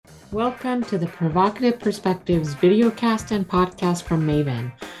Welcome to the Provocative Perspectives videocast and podcast from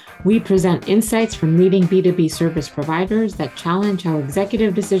Maven. We present insights from leading B2B service providers that challenge how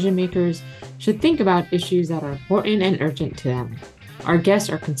executive decision makers should think about issues that are important and urgent to them. Our guests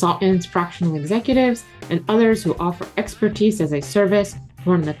are consultants, fractional executives, and others who offer expertise as a service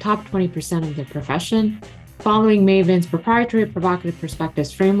who are in the top 20% of their profession. Following Maven's proprietary Provocative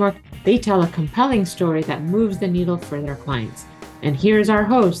Perspectives framework, they tell a compelling story that moves the needle for their clients. And here's our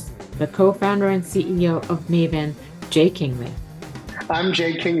host, the co-founder and CEO of Maven, Jay Kingley. I'm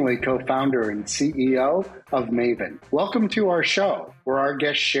Jay Kingley, co-founder and CEO of Maven. Welcome to our show, where our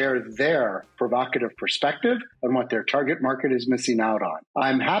guests share their provocative perspective on what their target market is missing out on.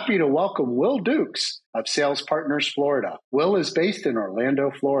 I'm happy to welcome Will Dukes of Sales Partners Florida. Will is based in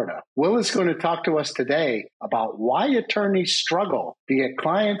Orlando, Florida. Will is going to talk to us today about why attorneys struggle to get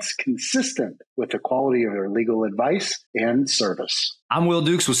clients consistent with the quality of their legal advice and service. I'm Will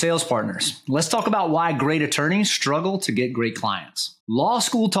Dukes with Sales Partners. Let's talk about why great attorneys struggle to get great clients. Law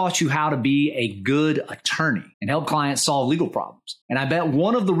school taught you how to be a good attorney and help clients solve legal problems. And I bet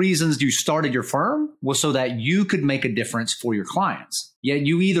one of the reasons you started your firm was so that you could make a difference for your clients. Yet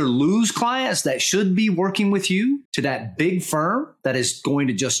you either lose clients that should be working with you to that big firm that is going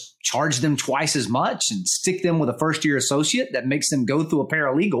to just charge them twice as much and stick them with a first-year associate that makes them go through a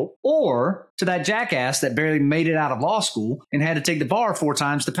paralegal, or to that jackass that barely made it out of law school and had to take the bar 4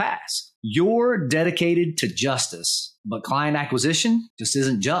 times to pass. You're dedicated to justice, but client acquisition just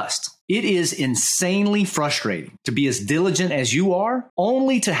isn't just. It is insanely frustrating to be as diligent as you are,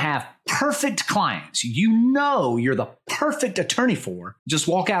 only to have perfect clients you know you're the perfect attorney for just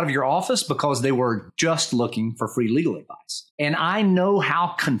walk out of your office because they were just looking for free legal advice. And I know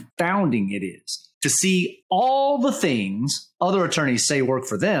how confounding it is to see all the things other attorneys say work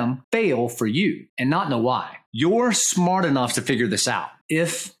for them fail for you and not know why. You're smart enough to figure this out.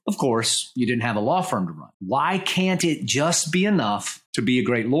 If, of course, you didn't have a law firm to run. Why can't it just be enough to be a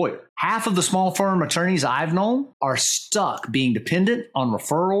great lawyer? Half of the small firm attorneys I've known are stuck being dependent on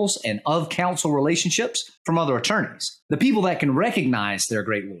referrals and of-counsel relationships from other attorneys. The people that can recognize they're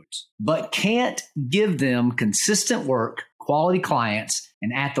great lawyers, but can't give them consistent work, quality clients,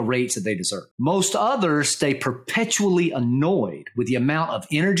 and at the rates that they deserve. Most others stay perpetually annoyed with the amount of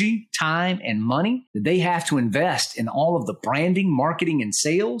energy, time, and money that they have to invest in all of the branding, marketing, and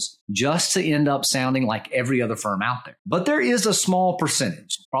sales just to end up sounding like every other firm out there. But there is a small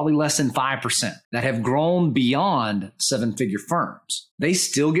percentage, probably less than 5%, that have grown beyond 7-figure firms. They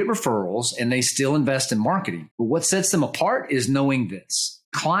still get referrals and they still invest in marketing. But what sets them apart is knowing this.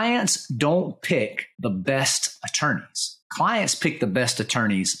 Clients don't pick the best attorneys. Clients pick the best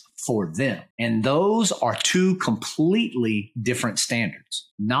attorneys for them. And those are 2 completely different standards.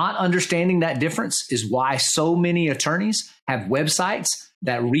 Not understanding that difference is why so many attorneys have websites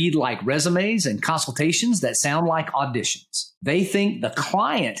that read like resumes and consultations that sound like auditions. They think the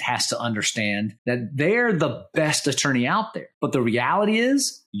client has to understand that they're the best attorney out there. But the reality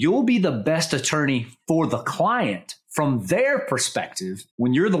is, you'll be the best attorney for the client from their perspective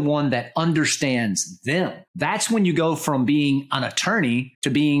when you're the one that understands them. That's when you go from being an attorney to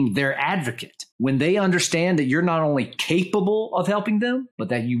being their advocate. When they understand that you're not only capable of helping them, but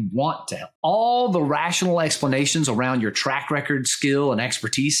that you want to help. All the rational explanations around your track record, skill, and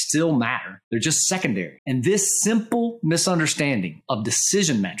expertise still matter. They're just secondary. And this simple misunderstanding of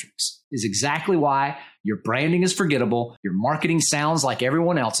decision metrics is exactly why your branding is forgettable, your marketing sounds like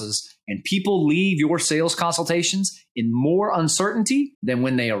everyone else's, and people leave your sales consultations in more uncertainty than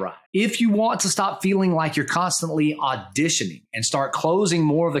when they arrive. If you want to stop feeling like you're constantly auditioning and start closing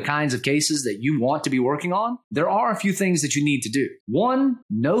more of the kinds of cases that you want to be working on, there are a few things that you need to do. 1,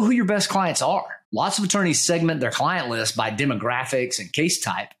 know who your best clients are. Lots of attorneys segment their client list by demographics and case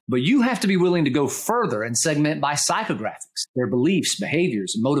type, but you have to be willing to go further and segment by psychographics, their beliefs,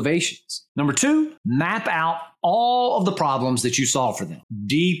 behaviors, and motivations. Number 2, map out all of the problems that you solve for them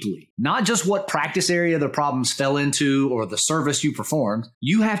deeply, not just what practice area the problems fell into or the service you performed.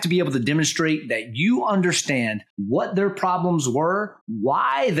 You have to be able to demonstrate that you understand what their problems were,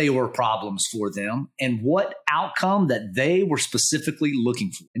 why they were problems for them, and what outcome that they were specifically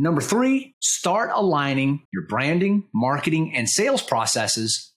looking for. And number 3, start aligning your branding, marketing, and sales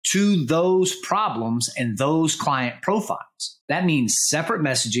processes to those problems and those client profiles. problems. That means separate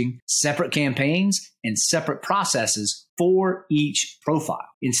messaging, separate campaigns, and separate processes for each profile.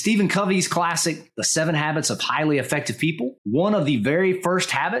 In Stephen Covey's classic, The 7 Habits of Highly Effective People, one of the very first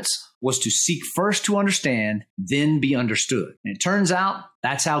habits was to seek first to understand, then be understood. And it turns out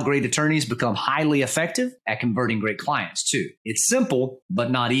that's how great attorneys become highly effective at converting great clients too. It's simple, but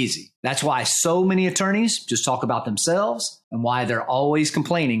not easy. That's why so many attorneys just talk about themselves and why they're always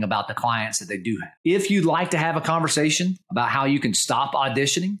complaining about the clients that they do have. If you'd like to have a conversation about how you can stop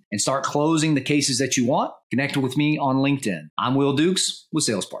auditioning and start closing the cases that you want, connect with me on LinkedIn. I'm Will Dukes with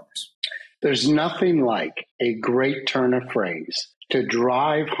Sales Partners. There's nothing like a great turn of phrase to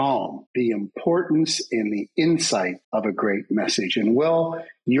drive home the importance and the insight of a great message. And Will,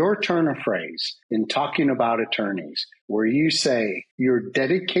 your turn of phrase in talking about attorneys, where you say you're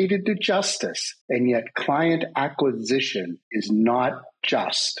dedicated to justice and yet client acquisition is not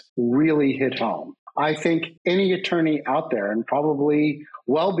just, really hit home. I think any attorney out there, and probably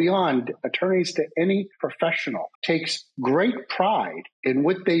well beyond attorneys to any professional, takes great pride in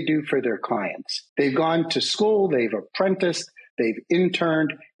what they do for their clients. They've gone to school, they've apprenticed, they've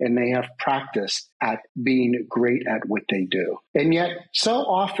interned, and they have practiced at being great at what they do. And yet, so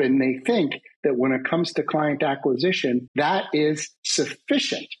often they think that when it comes to client acquisition, that is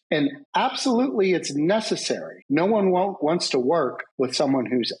sufficient. And absolutely, it's necessary. No one wants to work with someone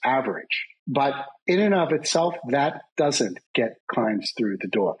who's average. But in and of itself, that doesn't get clients through the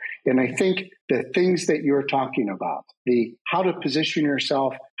door. And I think the things that you're talking about, the how to position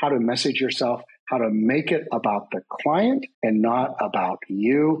yourself, how to message yourself, how to make it about the client and not about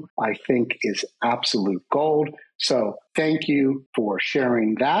you, I think is absolute gold. So thank you for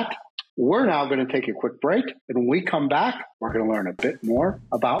sharing that. We're now going to take a quick break. And when we come back, we're going to learn a bit more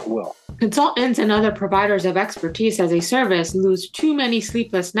about Will. Consultants and other providers of expertise as a service lose too many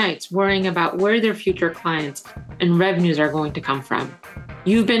sleepless nights worrying about where their future clients and revenues are going to come from.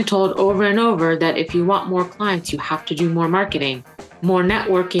 You've been told over and over that if you want more clients, you have to do more marketing, more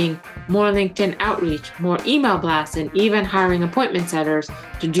networking, more LinkedIn outreach, more email blasts, and even hiring appointment setters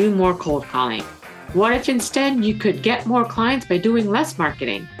to do more cold calling. What if instead you could get more clients by doing less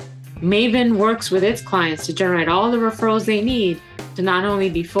marketing? Maven works with its clients to generate all the referrals they need to not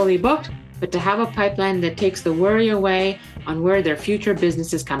only be fully booked, but to have a pipeline that takes the worry away on where their future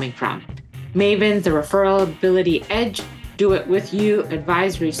business is coming from. Maven's The Referability Edge do-it-with-you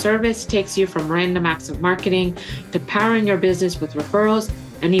advisory service takes you from random acts of marketing to powering your business with referrals,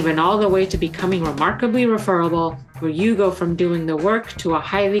 and even all the way to becoming remarkably referable, where you go from doing the work to a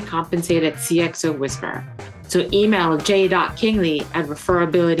highly compensated CXO whisperer. So email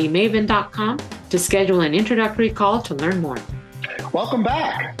j.kingley@referabilitymaven.com to schedule an introductory call to learn more. Welcome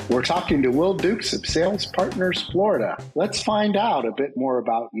back. We're talking to Will Dukes of Sales Partners Florida. Let's find out a bit more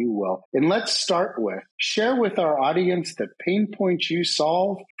about you, Will. And let's start with, share with our audience the pain points you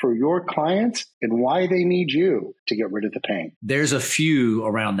solve for your clients and why they need you to get rid of the pain. There's a few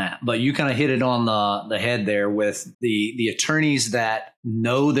around that, but you kind of hit it on the head there with the attorneys that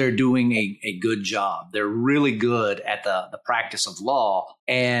know they're doing a good job. They're really good at the practice of law,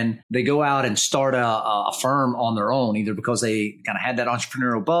 and they go out and start a firm on their own, either because they kind of had that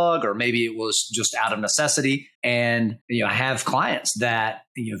entrepreneurial bug, or maybe it was just out of necessity. And I have clients that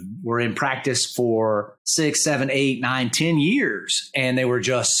were in practice for 6, 7, 8, 9, 10 years, and they were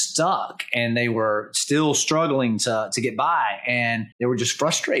just stuck, and they were still struggling to get by, and they were just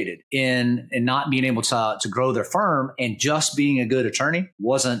frustrated in not being able to grow their firm, and just being a good attorney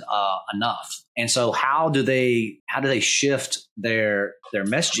wasn't enough. And so how do they shift their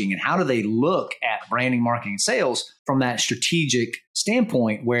messaging, and how do they look at branding, marketing, and sales from that strategic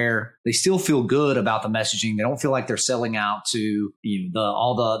standpoint where they still feel good about the messaging? They don't feel like they're selling out to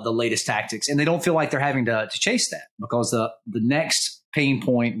all the latest tactics, and they don't feel like they're having to chase that, because the next pain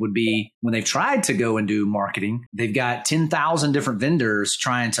point would be when they've tried to go and do marketing, they've got 10,000 different vendors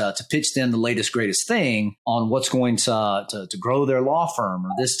trying to pitch them the latest, greatest thing on what's going to grow their law firm, or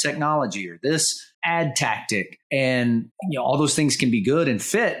this technology, or this ad tactic. And all those things can be good and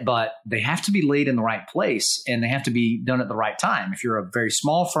fit, but they have to be laid in the right place, and they have to be done at the right time. If you're a very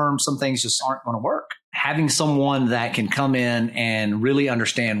small firm, some things just aren't going to work. Having someone that can come in and really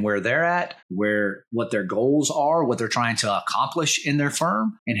understand where they're at, what their goals are, what they're trying to accomplish in their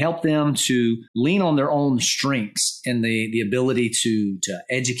firm, and help them to lean on their own strengths and the ability to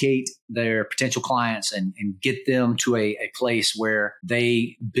educate their potential clients and get them to a place where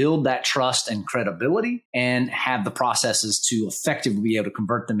they build that trust and credibility and have the processes to effectively be able to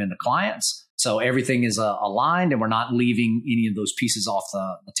convert them into clients. So everything is aligned, and we're not leaving any of those pieces off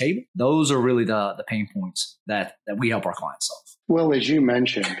the table. Those are really the pain points that we help our clients solve. Well, as you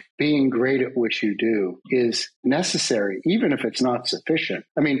mentioned, being great at what you do is necessary, even if it's not sufficient.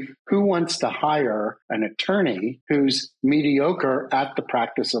 I mean, who wants to hire an attorney who's mediocre at the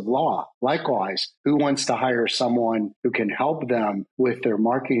practice of law? Likewise, who wants to hire someone who can help them with their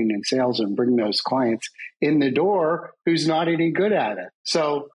marketing and sales and bring those clients in the door who's not any good at it?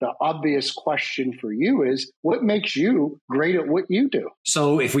 So the obvious question for you is, what makes you great at what you do?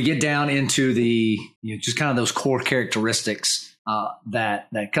 So if we get down into the, just kind of those core characteristics that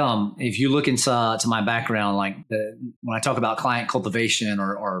come, if you look into my background, like when I talk about client cultivation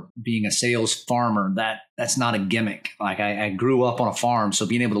or being a sales farmer, that's not a gimmick. Like I grew up on a farm, so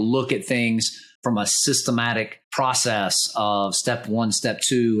being able to look at things from a systematic process of step one, step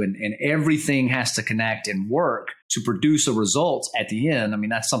two, and everything has to connect and work to produce a result at the end. I mean,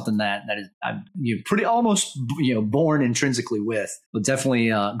 that's something that is I'm pretty almost born intrinsically with, but definitely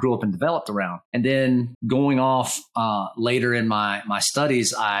grew up and developed around. And then going off later in my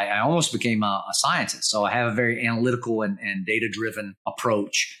studies, I almost became a scientist. So I have a very analytical and data driven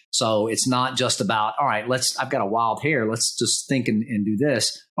approach. So it's not just about, all right, I've got a wild hair. Let's just think and do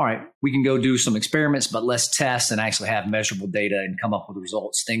this. All right, we can go do some experiments, but let's test and actually have measurable data and come up with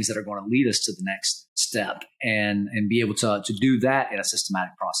results, things that are going to lead us to the next step and be able to do that in a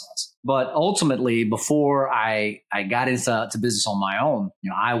systematic process. But ultimately, before I got into business on my own,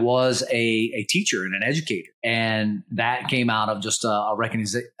 I was a teacher and an educator. And that came out of just a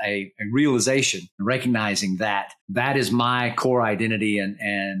realization, recognizing that is my core identity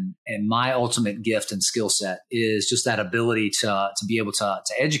and my ultimate gift and skill set is just that ability to be able to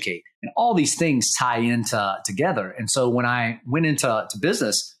educate. And all these things tie into together. And so when I went into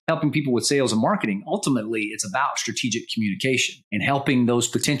business, helping people with sales and marketing, ultimately it's about strategic communication and helping those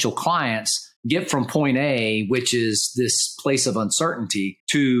potential clients get from point A, which is this place of uncertainty,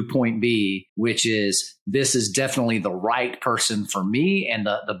 to point B, which is this is definitely the right person for me and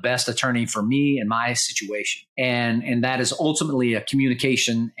the best attorney for me and my situation. And that is ultimately a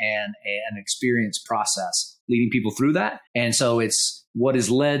communication and an experience process leading people through that. And so it's what has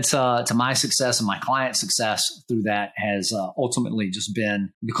led to my success and my client success through that has ultimately just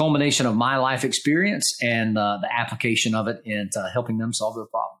been the culmination of my life experience and the application of it into helping them solve their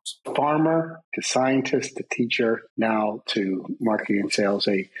problems. Farmer to scientist to teacher, now to marketing and sales,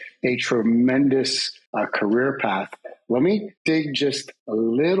 a tremendous career path. Let me dig just a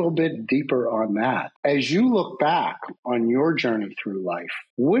little bit deeper on that. As you look back on your journey through life,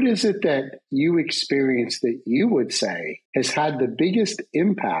 what is it that you experienced that you would say has had the biggest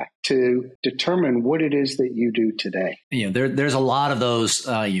impact to determine what it is that you do today? There's a lot of those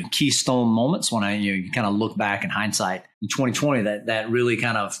keystone moments when you kind of look back in hindsight in 2020 that really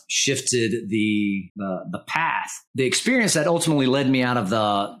kind of shifted the path. The experience that ultimately led me out of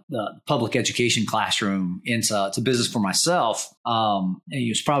the public education classroom into business for myself, it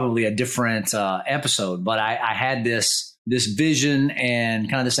was probably a different episode, but I had this vision and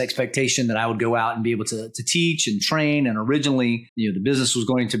kind of this expectation that I would go out and be able to teach and train. And originally, the business was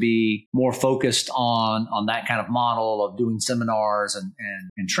going to be more focused on that kind of model of doing seminars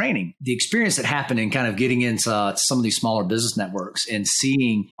and training. The experience that happened in kind of getting into some of these smaller business networks and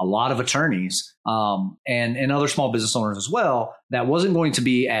seeing a lot of attorneys and other small business owners as well, that wasn't going to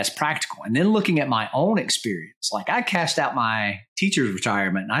be as practical. And then looking at my own experience, like I cashed out my teacher's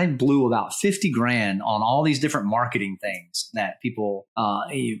retirement and I blew about $50,000 on all these different marketing things that people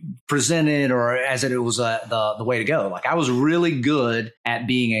presented or as it was the way to go. Like I was really good at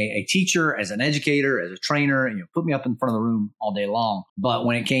being a teacher, as an educator, as a trainer, put me up in front of the room all day long. But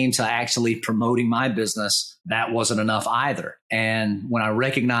when it came to actually promoting my business, that wasn't enough either. And when I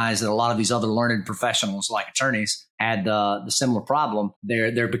recognized that a lot of these other learned professionals like attorneys had the similar problem,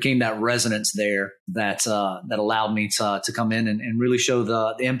 there became that resonance there that allowed me to come in and really show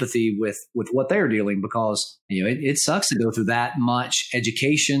the empathy with what they're dealing, because it sucks to go through that much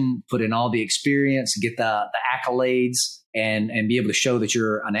education, put in all the experience, get the accolades, and be able to show that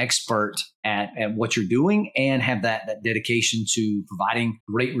you're an expert at what you're doing and have that dedication to providing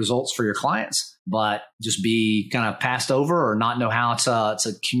great results for your clients, but just be kind of passed over or not know how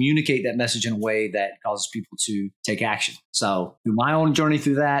to communicate that message in a way that causes people to take action. So through my own journey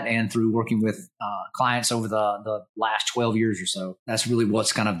through that and through working with clients over the last 12 years or so, that's really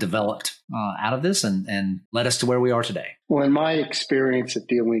what's kind of developed out of this and led us to where we are today. Well, in my experience of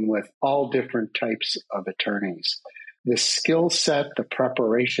dealing with all different types of attorneys, the skill set, the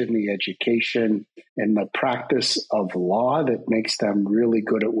preparation, the education, and the practice of law that makes them really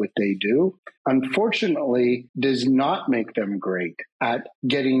good at what they do, unfortunately, does not make them great at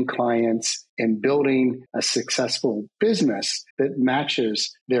getting clients and building a successful business that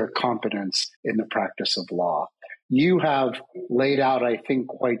matches their competence in the practice of law. you have laid out, I think,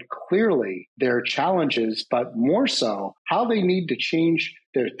 quite clearly their challenges, but more so how they need to change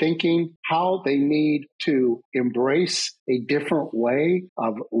their thinking, how they need to embrace a different way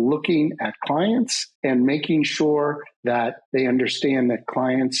of looking at clients and making sure that they understand that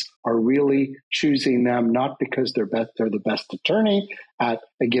clients are really choosing them not because they're the best attorney at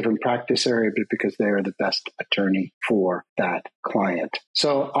a given practice area, but because they are the best attorney for that client.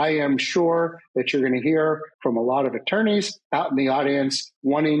 So I am sure that you're going to hear from a lot of attorneys out in the audience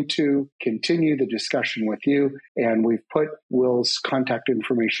wanting to continue the discussion with you. And we've put Will's contact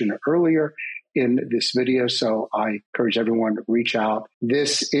information earlier in this video, so I encourage everyone to reach out.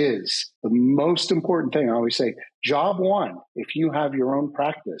 This is the most important thing. I always say, job one, if you have your own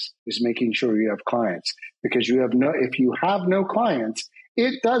practice, is making sure you have clients. Because if you have no clients,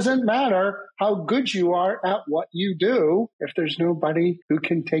 it doesn't matter how good you are at what you do if there's nobody who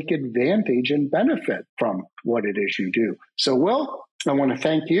can take advantage and benefit from what it is you do. So, Will, I want to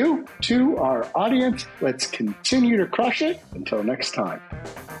thank you. To our audience, let's continue to crush it. Until next time.